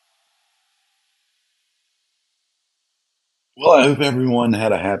Well, I hope everyone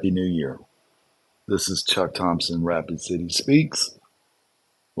had a happy new year. This is Chuck Thompson, Rapid City Speaks.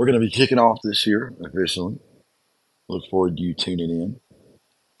 We're going to be kicking off this year officially. Look forward to you tuning in.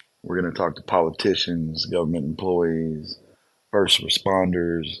 We're going to talk to politicians, government employees, first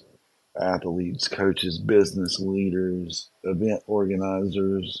responders, athletes, coaches, business leaders, event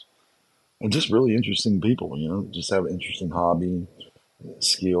organizers, and just really interesting people, just have an interesting hobby,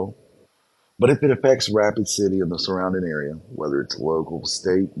 skill. But if it affects Rapid City and the surrounding area, whether it's local,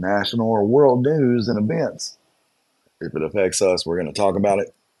 state, national, or world news and events, if it affects us, we're going to talk about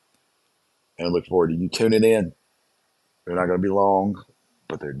it and I look forward to you tuning in. They're not going to be long,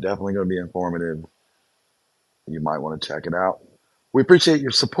 but they're definitely going to be informative. You might want to check it out. We appreciate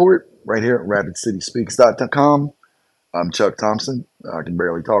your support right here at RapidCitySpeaks.com. I'm Chuck Thompson. I can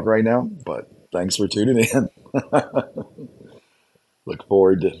barely talk right now, but thanks for tuning in. Look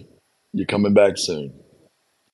forward to you coming back soon.